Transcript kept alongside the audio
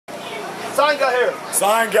Sign guy here.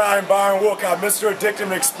 Sign guy and Byron Wilcott, Mr. Addictive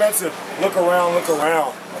and Expensive. Look around, look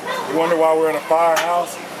around. You wonder why we're in a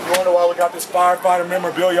firehouse? You wonder why we got this firefighter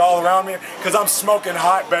memorabilia all around me? Because I'm smoking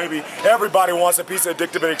hot, baby. Everybody wants a piece of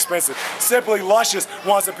Addictive and Expensive. Simply Luscious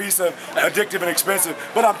wants a piece of Addictive and Expensive,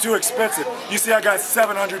 but I'm too expensive. You see, I got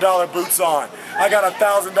 $700 boots on. I got a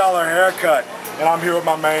 $1,000 haircut, and I'm here with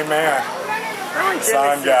my main man,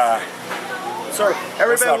 Sign guy. Sir,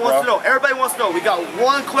 everybody wants to know. Everybody wants to know. We got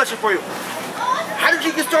one question for you. How did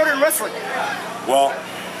you get started in wrestling? Well,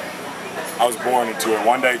 I was born into it.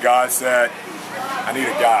 One day God said, I need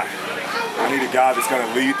a guy. I need a guy that's going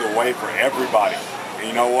to lead the way for everybody. And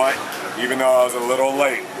you know what? Even though I was a little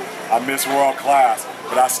late, I missed world class,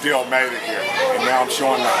 but I still made it here. And now I'm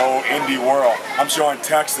showing the whole indie world. I'm showing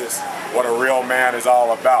Texas what a real man is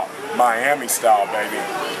all about. Miami style, baby.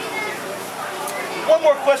 One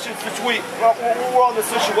more question since we're on this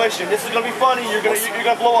situation. This is gonna be funny. You're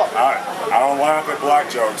gonna blow up. I don't laugh at black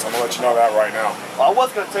jokes. I'm gonna let you know that right now. Well, I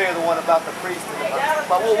was gonna tell you the one about the priest,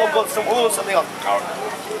 but we'll go something else.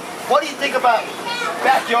 What do you think about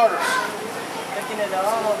backyarders?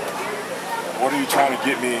 What are you trying to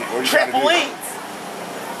get me? What are you Trampolines.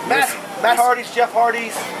 Matt Hardy's, Jeff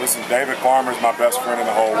Hardy's. Listen, David Farmer's my best friend in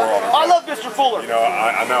the whole world. Okay? I love Mr. Fuller. You know,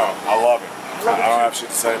 I know. I love it. I don't have shit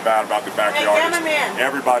to say bad about the backyard.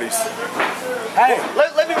 Everybody's. Hey,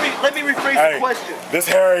 let me rephrase the question. This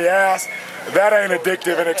hairy ass, that ain't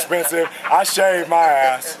addictive and expensive. I shave my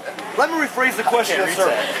ass. Let me rephrase the question,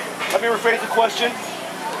 sir. Let me rephrase the question.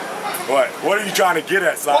 What? What are you trying to get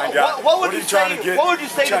at, Sign guy? What would you say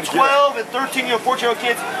to 12 and 13 and 14-year-old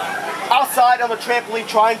kids outside on the trampoline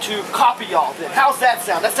trying to copy y'all? How's that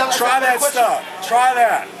sound? Try that stuff. Try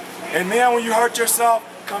that. And then when you hurt yourself,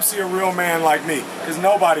 come see a real man like me, because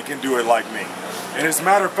nobody can do it like me. And as a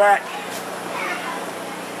matter of fact,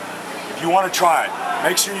 if you want to try it,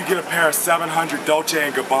 make sure you get a pair of 700 Dolce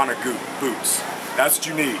 & Gabbana boots. That's what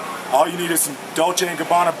you need. All you need is some Dolce &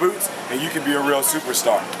 Gabbana boots, and you can be a real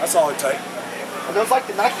superstar. That's all it takes. Are those like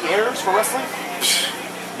the Nike Airs for wrestling?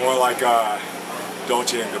 More like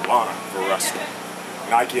Dolce & Gabbana for wrestling.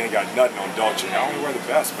 Nike ain't got nothing on Dolce. I only wear the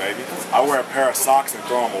best, baby. I wear a pair of socks and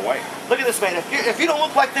throw them away. Look at this man. If you don't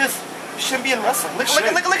look like this, you shouldn't be in wrestling. Look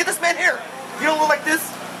at this man here. If you don't look like this,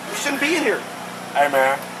 you shouldn't be in here. Hey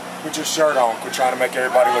man, put your shirt on. Quit trying to make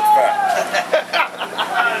everybody look fat.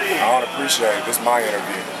 I don't appreciate it. This is my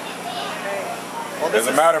interview. Well, as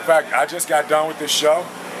a matter of fact, I just got done with this show,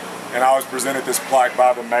 and I was presented this plaque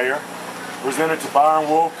by the mayor. Presented to Byron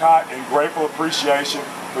Wilcott in grateful appreciation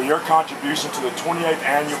for your contribution to the 28th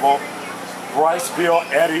annual Briceville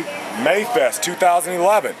Eddie Mayfest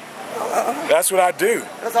 2011. That's what I do.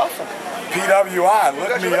 That's awesome. PWI,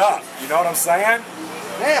 look me up. You know what I'm saying?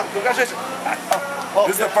 Damn, congratulations.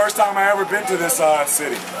 This is the first time I ever been to this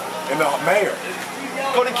city. And the mayor.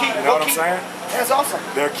 Golden Key. You know what I'm saying? That's awesome.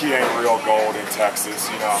 Their key ain't real gold in Texas,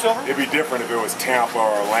 you know. Silver? It'd be different if it was Tampa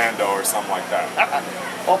or Orlando or something like that.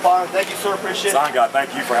 Well, Byron, thank you, sir. Appreciate it. Sign guy,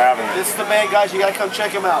 thank you for having me. This is the man, guys. You gotta come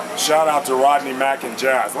check him out. Shout out to Rodney Mack and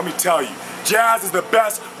Jazz. Let me tell you, Jazz is the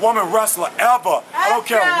best woman wrestler ever. I don't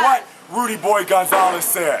care what Rudy Boy Gonzalez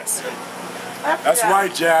says. That's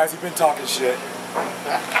right, Jazz. You've been talking shit.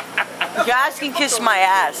 Jazz can kiss my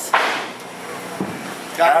ass.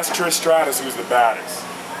 Ask Trish Stratus who's the baddest.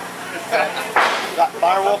 Got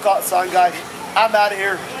Byron Wilcott, Sign guy. I'm out of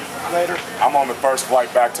here. Later. I'm on the first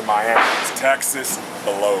flight back to Miami. Texas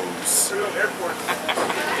blows.